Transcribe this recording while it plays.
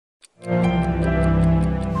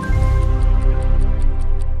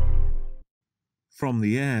From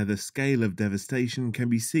the air, the scale of devastation can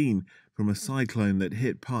be seen from a cyclone that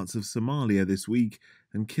hit parts of Somalia this week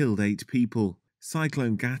and killed 8 people.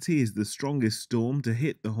 Cyclone Gatti is the strongest storm to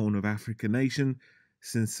hit the Horn of Africa nation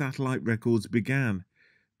since satellite records began,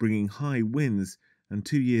 bringing high winds and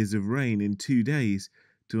 2 years of rain in 2 days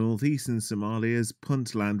to northeastern Somalia's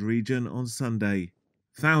Puntland region on Sunday.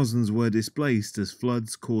 Thousands were displaced as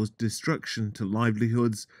floods caused destruction to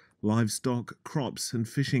livelihoods, livestock, crops and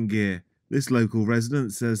fishing gear. This local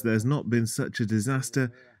resident says there's not been such a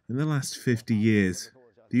disaster in the last 50 years.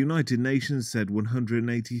 The United Nations said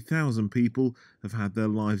 180,000 people have had their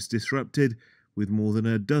lives disrupted, with more than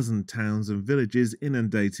a dozen towns and villages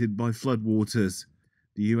inundated by floodwaters.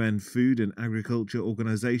 The UN Food and Agriculture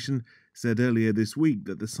Organization said earlier this week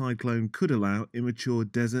that the cyclone could allow immature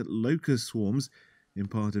desert locust swarms in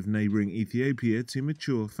part of neighbouring Ethiopia to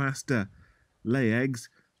mature faster, lay eggs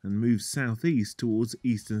and move southeast towards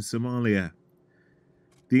eastern Somalia.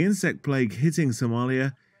 The insect plague hitting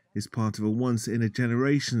Somalia is part of a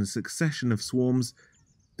once-in-a-generation succession of swarms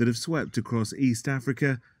that have swept across East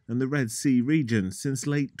Africa and the Red Sea region since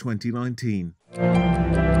late 2019.